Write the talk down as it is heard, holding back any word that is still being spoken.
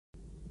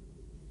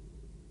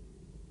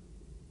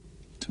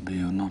To be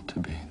or not to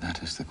be,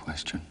 that is the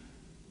question.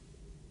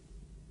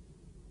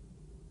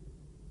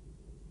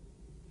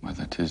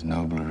 Whether 'tis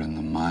nobler in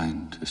the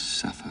mind to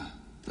suffer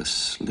the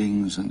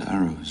slings and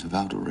arrows of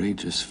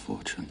outrageous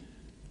fortune,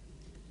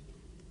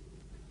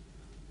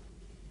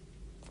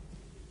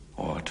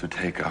 or to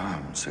take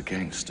arms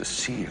against a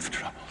sea of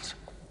troubles,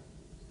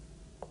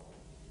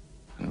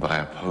 and by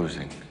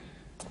opposing,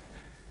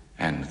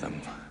 end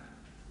them,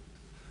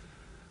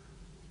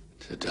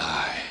 to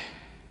die,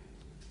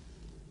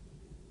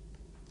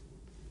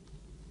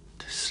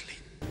 to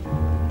sleep.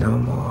 No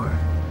more.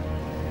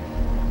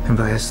 And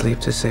by asleep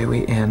to say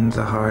we end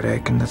the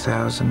heartache and the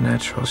thousand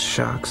natural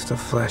shocks the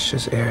flesh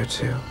is heir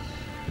to.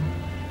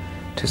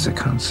 'Tis a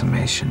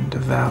consummation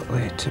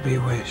devoutly to be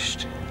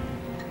wished.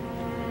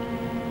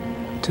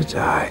 To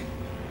die,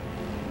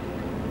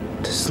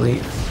 to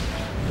sleep,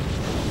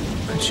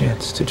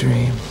 perchance to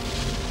dream.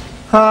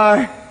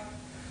 Aye,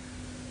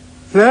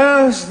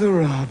 there's the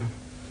rub.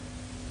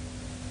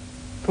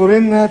 For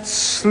in that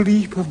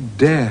sleep of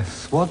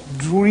death, what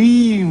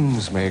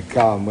dreams may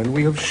come when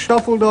we have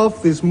shuffled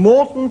off this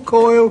mortal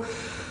coil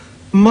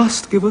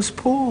must give us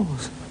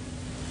pause.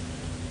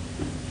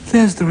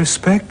 There's the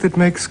respect that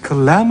makes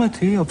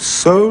calamity of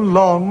so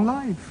long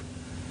life.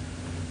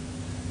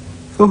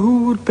 For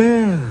who would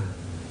bear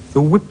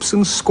the whips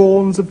and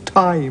scorns of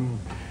time?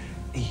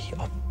 The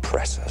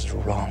oppressor's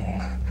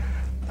wrong,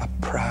 a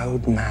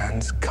proud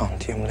man's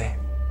contumely,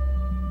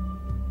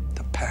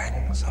 the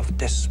pangs of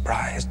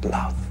despis'd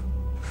love,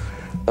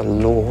 the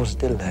law's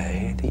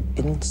delay, the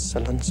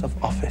insolence of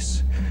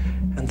office,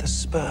 and the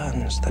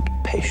spurns that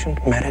patient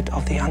merit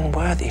of the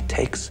unworthy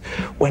takes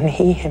when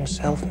he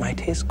himself might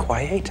his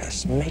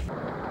quietus make.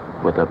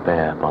 With a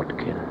bare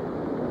bodkin,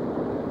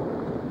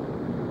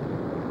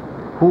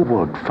 who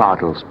would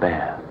fardels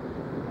bear,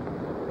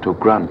 to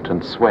grunt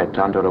and sweat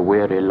under a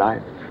weary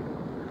life,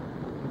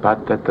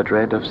 but that the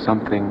dread of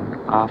something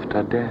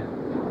after death,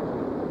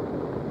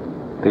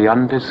 the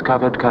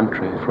undiscovered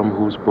country from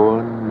whose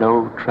bourne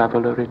no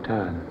traveller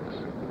returns,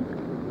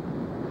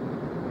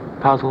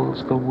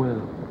 puzzles the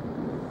will.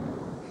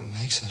 It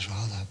makes us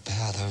rather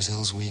bear those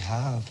ills we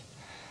have,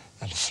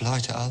 and fly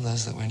to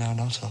others that we know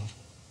not of.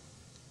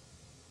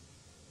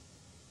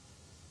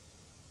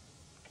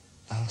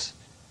 Thus,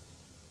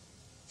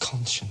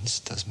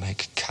 conscience does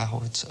make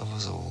cowards of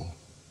us all.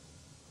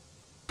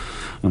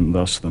 And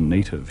thus the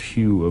native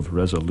hue of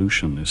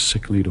resolution is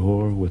sicklied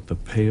o'er with the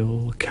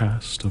pale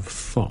cast of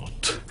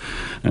thought,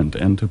 and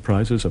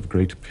enterprises of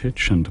great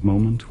pitch and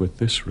moment with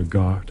this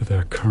regard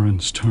their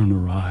currents turn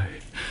awry,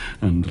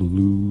 and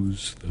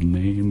lose the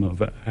name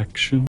of action.